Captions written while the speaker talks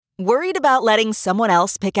Worried about letting someone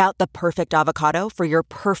else pick out the perfect avocado for your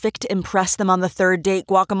perfect impress them on the third date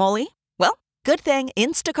guacamole? Well, good thing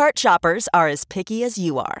Instacart shoppers are as picky as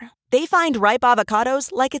you are. They find ripe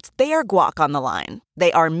avocados like it's their guac on the line.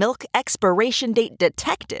 They are milk expiration date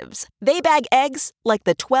detectives. They bag eggs like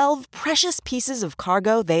the 12 precious pieces of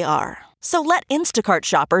cargo they are. So let Instacart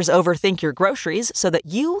shoppers overthink your groceries so that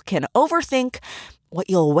you can overthink what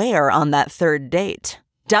you'll wear on that third date.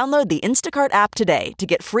 Download the Instacart app today to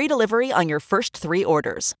get free delivery on your first 3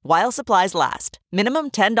 orders, while supplies last.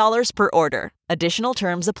 Minimum $10 per order. Additional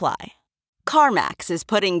terms apply. CarMax is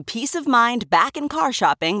putting peace of mind back in car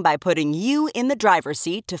shopping by putting you in the driver's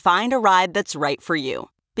seat to find a ride that's right for you.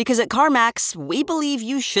 Because at CarMax, we believe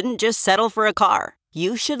you shouldn't just settle for a car.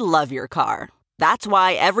 You should love your car. That's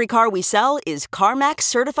why every car we sell is CarMax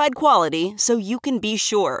certified quality, so you can be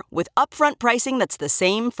sure with upfront pricing that's the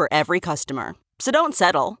same for every customer. So don't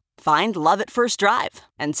settle. Find love at first drive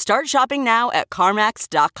and start shopping now at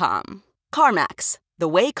CarMax.com. CarMax, the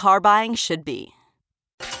way car buying should be.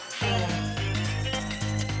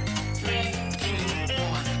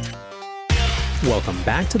 Welcome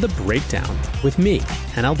back to The Breakdown with me,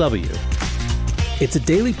 NLW. It's a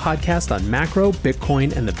daily podcast on macro,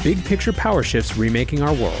 Bitcoin, and the big picture power shifts remaking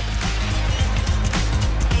our world.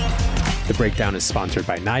 The Breakdown is sponsored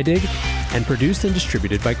by NYDIG and produced and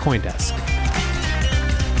distributed by CoinDesk.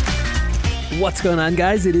 What's going on,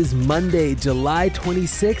 guys? It is Monday, July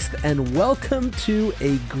 26th, and welcome to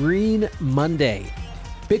a Green Monday.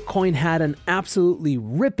 Bitcoin had an absolutely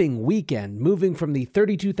ripping weekend, moving from the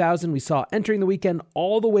 32,000 we saw entering the weekend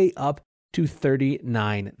all the way up to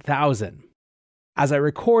 39,000. As I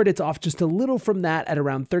record, it's off just a little from that at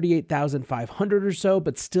around 38,500 or so,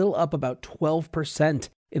 but still up about 12%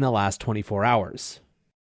 in the last 24 hours.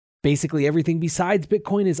 Basically, everything besides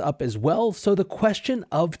Bitcoin is up as well, so the question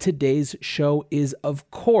of today's show is,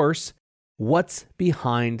 of course, what's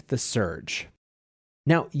behind the surge?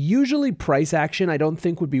 Now, usually price action I don't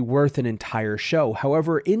think would be worth an entire show.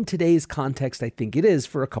 However, in today's context, I think it is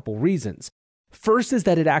for a couple reasons. First is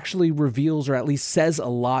that it actually reveals, or at least says a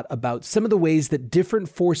lot about some of the ways that different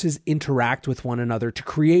forces interact with one another to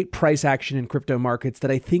create price action in crypto markets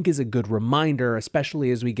that I think is a good reminder,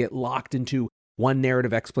 especially as we get locked into one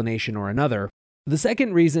narrative explanation or another. The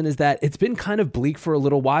second reason is that it's been kind of bleak for a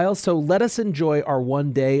little while, so let us enjoy our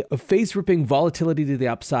one day of face-ripping volatility to the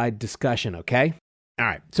upside discussion, okay? All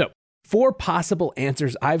right, so 4 possible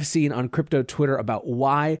answers I've seen on crypto Twitter about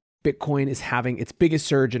why Bitcoin is having its biggest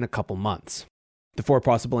surge in a couple months. The 4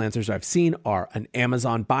 possible answers I've seen are an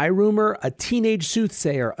Amazon buy rumor, a teenage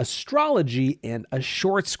soothsayer, astrology, and a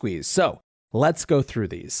short squeeze. So let's go through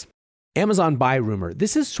these. Amazon buy rumor.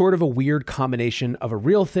 This is sort of a weird combination of a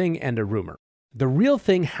real thing and a rumor. The real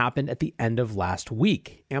thing happened at the end of last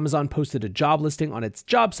week. Amazon posted a job listing on its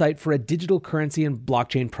job site for a digital currency and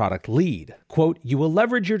blockchain product lead. Quote, "You will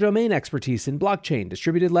leverage your domain expertise in blockchain,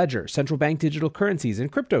 distributed ledger, central bank digital currencies,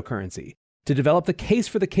 and cryptocurrency to develop the case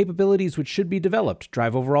for the capabilities which should be developed,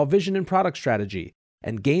 drive overall vision and product strategy,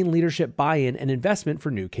 and gain leadership buy-in and investment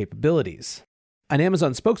for new capabilities." An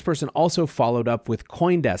Amazon spokesperson also followed up with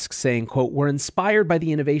CoinDesk saying, quote, "We're inspired by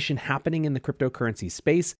the innovation happening in the cryptocurrency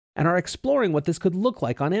space and are exploring what this could look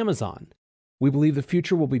like on Amazon. We believe the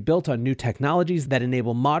future will be built on new technologies that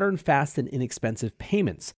enable modern, fast, and inexpensive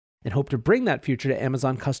payments, and hope to bring that future to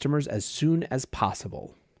Amazon customers as soon as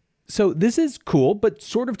possible." So this is cool, but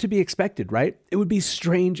sort of to be expected, right? It would be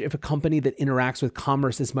strange if a company that interacts with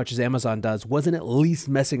commerce as much as Amazon does wasn't at least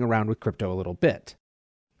messing around with crypto a little bit.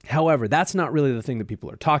 However, that's not really the thing that people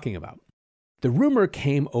are talking about. The rumor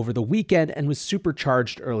came over the weekend and was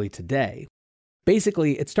supercharged early today.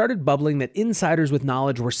 Basically, it started bubbling that insiders with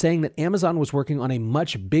knowledge were saying that Amazon was working on a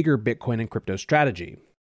much bigger Bitcoin and crypto strategy.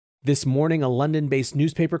 This morning, a London-based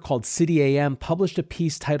newspaper called City AM published a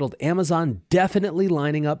piece titled "Amazon Definitely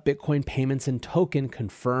Lining Up Bitcoin Payments and Token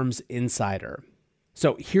Confirms Insider."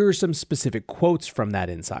 So here are some specific quotes from that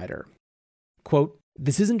insider. Quote,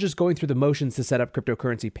 "This isn't just going through the motions to set up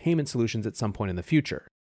cryptocurrency payment solutions at some point in the future.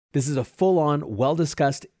 This is a full-on,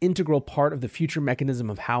 well-discussed, integral part of the future mechanism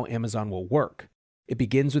of how Amazon will work. It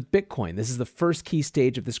begins with Bitcoin. This is the first key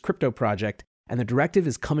stage of this crypto project, and the directive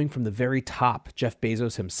is coming from the very top, Jeff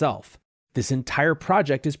Bezos himself. This entire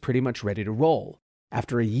project is pretty much ready to roll.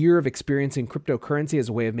 After a year of experiencing cryptocurrency as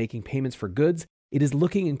a way of making payments for goods, it is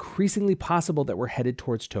looking increasingly possible that we're headed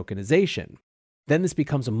towards tokenization. Then this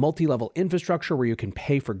becomes a multi-level infrastructure where you can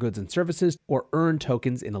pay for goods and services or earn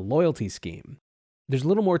tokens in a loyalty scheme. There's a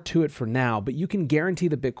little more to it for now, but you can guarantee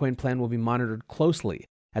the Bitcoin plan will be monitored closely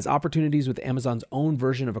as opportunities with Amazon's own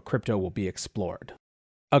version of a crypto will be explored."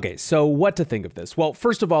 Okay, so what to think of this? Well,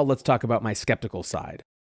 first of all, let's talk about my skeptical side.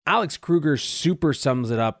 Alex Kruger super sums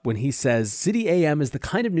it up when he says, City AM is the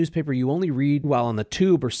kind of newspaper you only read while on the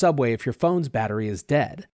tube or subway if your phone's battery is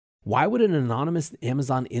dead. Why would an anonymous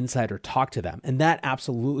Amazon insider talk to them? And that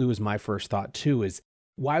absolutely was my first thought too, is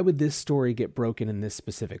why would this story get broken in this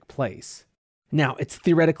specific place? Now, it's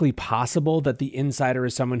theoretically possible that the insider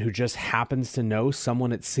is someone who just happens to know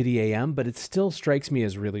someone at City AM, but it still strikes me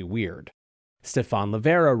as really weird. Stefan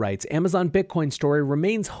Livera writes, Amazon Bitcoin story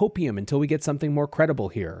remains hopium until we get something more credible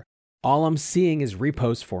here. All I'm seeing is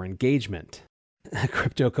reposts for engagement.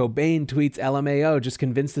 Crypto Cobain tweets, LMAO, just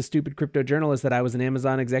convinced the stupid crypto journalist that I was an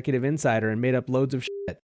Amazon executive insider and made up loads of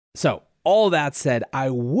shit. So, all that said,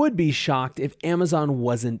 I would be shocked if Amazon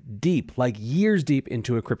wasn't deep, like years deep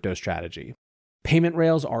into a crypto strategy. Payment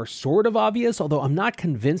rails are sort of obvious, although I'm not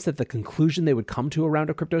convinced that the conclusion they would come to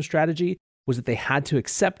around a crypto strategy was that they had to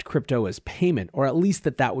accept crypto as payment, or at least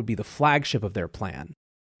that would be the flagship of their plan.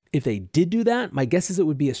 If they did do that, my guess is it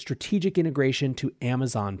would be a strategic integration to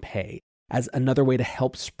Amazon Pay as another way to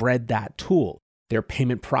help spread that tool, their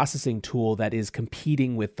payment processing tool that is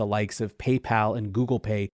competing with the likes of PayPal and Google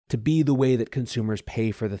Pay to be the way that consumers pay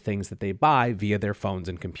for the things that they buy via their phones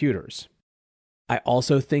and computers. I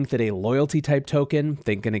also think that a loyalty type token,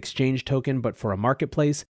 think an exchange token, but for a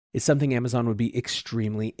marketplace, is something Amazon would be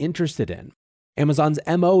extremely interested in. Amazon's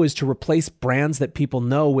MO is to replace brands that people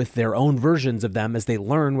know with their own versions of them as they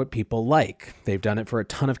learn what people like. They've done it for a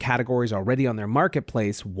ton of categories already on their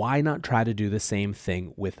marketplace. Why not try to do the same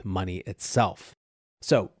thing with money itself?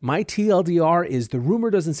 So my TLDR is the rumor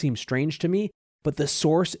doesn't seem strange to me, but the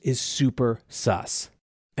source is super sus.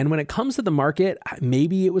 And when it comes to the market,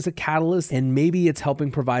 maybe it was a catalyst and maybe it's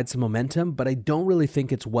helping provide some momentum, but I don't really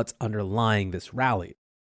think it's what's underlying this rally.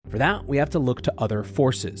 For that, we have to look to other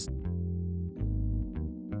forces.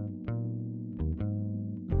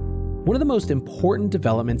 One of the most important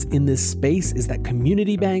developments in this space is that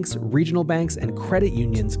community banks, regional banks, and credit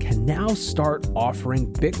unions can now start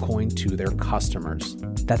offering Bitcoin to their customers.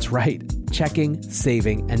 That's right, checking,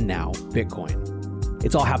 saving, and now Bitcoin.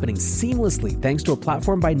 It's all happening seamlessly thanks to a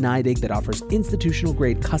platform by NYDIG that offers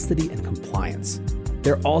institutional-grade custody and compliance.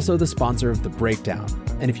 They're also the sponsor of The Breakdown.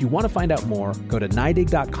 And if you want to find out more, go to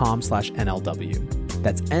NYDIG.com/NLW.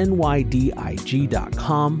 That's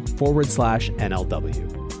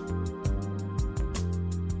NYDIG.com/NLW.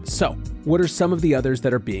 So, what are some of the others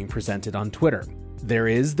that are being presented on Twitter? There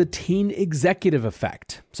is the teen executive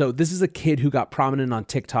effect. So this is a kid who got prominent on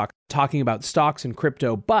TikTok talking about stocks and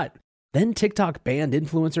crypto, but then TikTok banned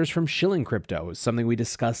influencers from shilling crypto, something we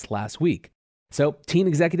discussed last week. So teen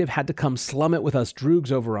executive had to come slum it with us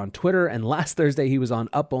droogs over on Twitter, and last Thursday he was on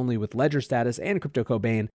Up Only with Ledger Status and Crypto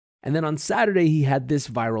Cobain, and then on Saturday he had this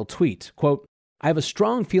viral tweet, quote, I have a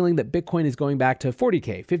strong feeling that Bitcoin is going back to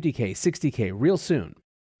 40K, 50K, 60K real soon.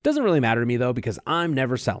 Doesn't really matter to me though, because I'm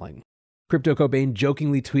never selling. Crypto Cobain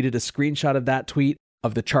jokingly tweeted a screenshot of that tweet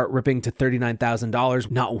of the chart ripping to $39,000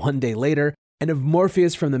 not one day later, and of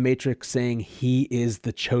Morpheus from The Matrix saying he is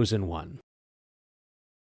the chosen one.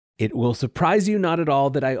 It will surprise you not at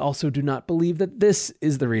all that I also do not believe that this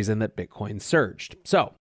is the reason that Bitcoin surged.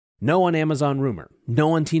 So, no on Amazon rumor,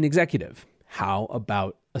 no on teen executive. How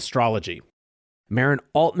about astrology? Maren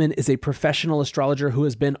Altman is a professional astrologer who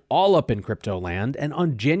has been all up in crypto land, and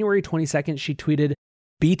on January 22nd, she tweeted,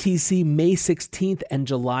 BTC May 16th and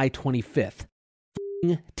July 25th.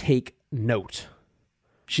 Take note.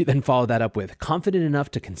 She then followed that up with, confident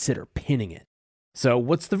enough to consider pinning it. So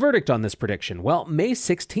what's the verdict on this prediction? Well, May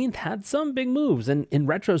 16th had some big moves, and in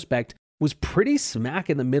retrospect, was pretty smack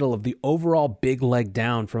in the middle of the overall big leg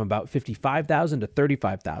down from about 55,000 to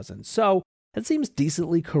 35,000. So that seems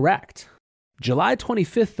decently correct. July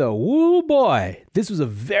 25th, though, woo boy, this was a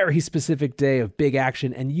very specific day of big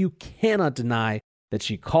action, and you cannot deny that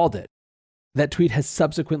she called it. That tweet has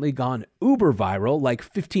subsequently gone uber viral, like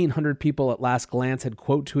 1,500 people at last glance had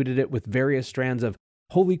quote tweeted it with various strands of,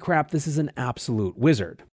 holy crap, this is an absolute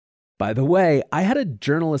wizard. By the way, I had a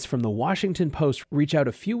journalist from the Washington Post reach out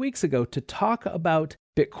a few weeks ago to talk about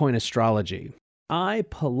Bitcoin astrology. I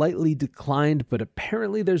politely declined, but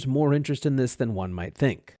apparently there's more interest in this than one might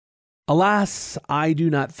think. Alas, I do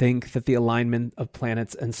not think that the alignment of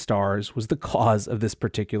planets and stars was the cause of this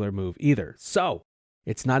particular move either. So,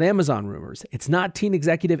 it's not Amazon rumors, it's not teen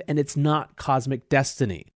executive, and it's not cosmic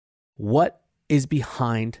destiny. What is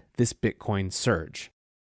behind this Bitcoin surge?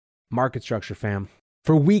 Market structure, fam.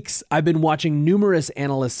 For weeks, I've been watching numerous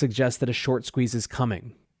analysts suggest that a short squeeze is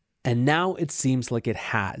coming. And now it seems like it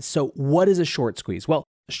has. So what is a short squeeze? Well,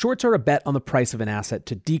 shorts are a bet on the price of an asset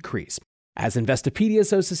to decrease. As Investopedia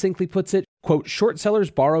so succinctly puts it, quote, short sellers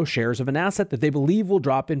borrow shares of an asset that they believe will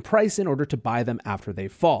drop in price in order to buy them after they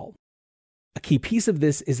fall. A key piece of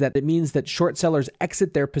this is that it means that short sellers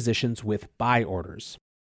exit their positions with buy orders.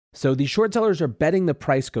 So these short sellers are betting the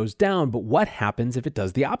price goes down, but what happens if it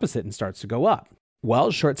does the opposite and starts to go up?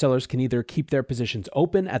 Well, short sellers can either keep their positions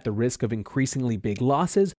open at the risk of increasingly big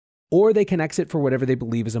losses, or they can exit for whatever they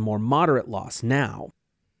believe is a more moderate loss now.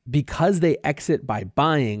 Because they exit by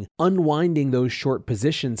buying, unwinding those short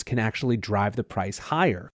positions can actually drive the price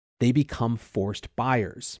higher. They become forced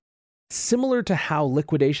buyers. Similar to how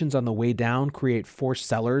liquidations on the way down create forced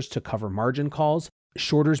sellers to cover margin calls,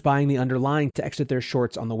 shorters buying the underlying to exit their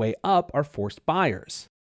shorts on the way up are forced buyers.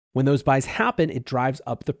 When those buys happen, it drives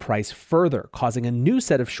up the price further, causing a new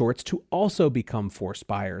set of shorts to also become forced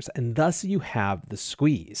buyers, and thus you have the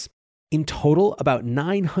squeeze. In total, about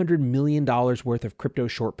 $900 million worth of crypto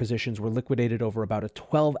short positions were liquidated over about a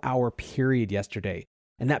 12-hour period yesterday,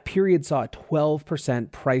 and that period saw a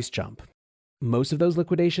 12% price jump. Most of those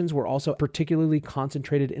liquidations were also particularly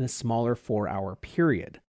concentrated in a smaller 4-hour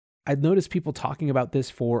period. I'd noticed people talking about this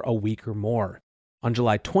for a week or more. On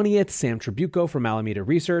July 20th, Sam Trabucco from Alameda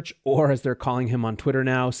Research, or as they're calling him on Twitter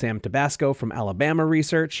now, Sam Tabasco from Alabama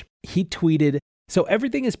Research, he tweeted, "So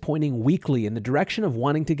everything is pointing weekly in the direction of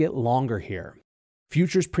wanting to get longer here.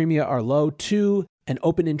 Futures premia are low too, and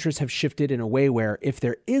open interests have shifted in a way where if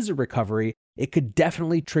there is a recovery, it could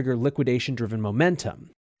definitely trigger liquidation-driven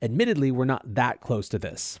momentum. Admittedly, we're not that close to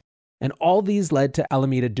this." And all these led to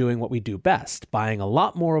Alameda doing what we do best, buying a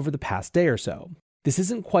lot more over the past day or so. This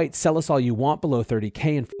isn't quite sell us all you want below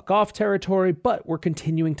 30K and fuck off territory, but we're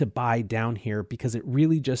continuing to buy down here because it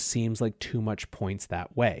really just seems like too much points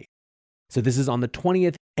that way. So this is on the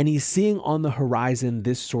 20th, and he's seeing on the horizon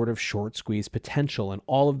this sort of short squeeze potential and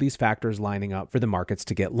all of these factors lining up for the markets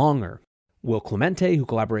to get longer. Will Clemente, who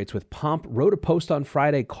collaborates with Pomp, wrote a post on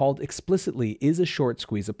Friday called explicitly, "Is a short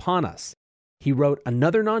squeeze upon us?" He wrote,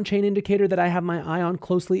 "Another non-chain indicator that I have my eye on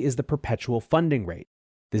closely is the perpetual funding rate.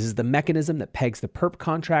 This is the mechanism that pegs the perp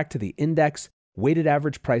contract to the index, weighted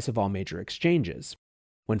average price of all major exchanges.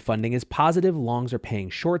 When funding is positive, longs are paying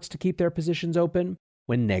shorts to keep their positions open.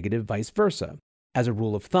 When negative, vice versa. As a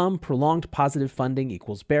rule of thumb, prolonged positive funding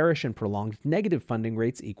equals bearish and prolonged negative funding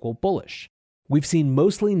rates equal bullish. We've seen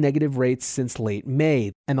mostly negative rates since late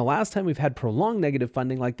May, and the last time we've had prolonged negative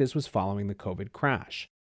funding like this was following the COVID crash.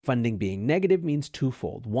 Funding being negative means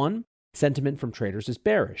twofold. One, sentiment from traders is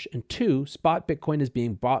bearish, and two, spot Bitcoin is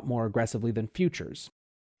being bought more aggressively than futures.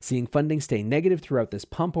 Seeing funding stay negative throughout this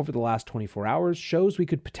pump over the last 24 hours shows we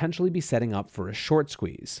could potentially be setting up for a short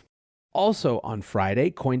squeeze." Also on Friday,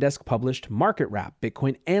 CoinDesk published Market Wrap.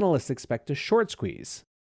 Bitcoin analysts expect a short squeeze.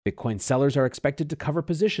 Bitcoin sellers are expected to cover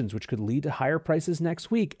positions, which could lead to higher prices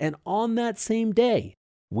next week. And on that same day,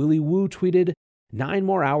 Willy Woo tweeted, 9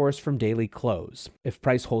 more hours from daily close. If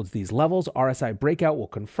price holds these levels, RSI breakout will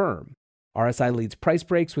confirm. RSI leads price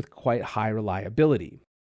breaks with quite high reliability.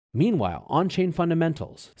 Meanwhile, on-chain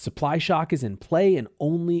fundamentals, supply shock is in play and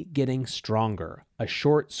only getting stronger. A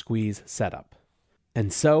short squeeze setup.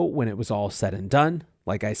 And so, when it was all said and done,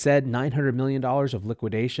 like I said, $900 million of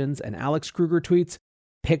liquidations, and Alex Kruger tweets,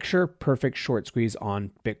 "Picture perfect short squeeze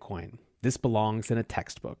on Bitcoin. This belongs in a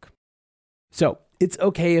textbook." So, it's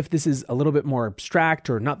okay if this is a little bit more abstract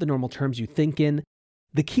or not the normal terms you think in.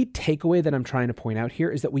 The key takeaway that I'm trying to point out here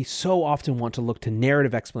is that we so often want to look to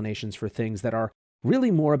narrative explanations for things that are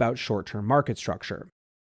really more about short-term market structure.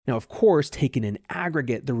 Now, of course, taken in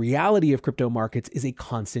aggregate, the reality of crypto markets is a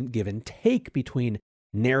constant give and take between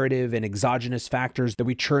narrative and exogenous factors that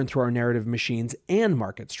we churn through our narrative machines and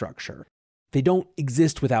market structure. They don't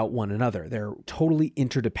exist without one another. They're totally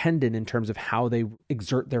interdependent in terms of how they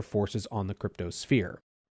exert their forces on the crypto sphere.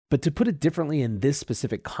 But to put it differently in this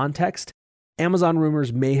specific context, Amazon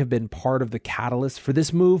rumors may have been part of the catalyst for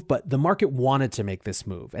this move, but the market wanted to make this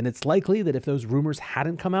move. And it's likely that if those rumors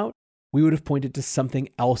hadn't come out, we would have pointed to something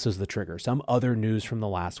else as the trigger, some other news from the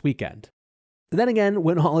last weekend. Then again,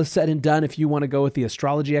 when all is said and done, if you want to go with the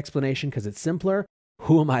astrology explanation because it's simpler,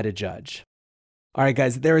 who am I to judge? All right,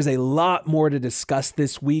 guys, there is a lot more to discuss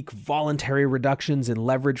this week. Voluntary reductions in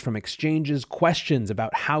leverage from exchanges, questions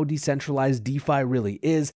about how decentralized DeFi really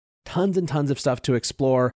is, tons and tons of stuff to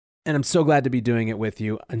explore. And I'm so glad to be doing it with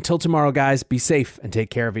you. Until tomorrow, guys, be safe and take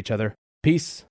care of each other. Peace.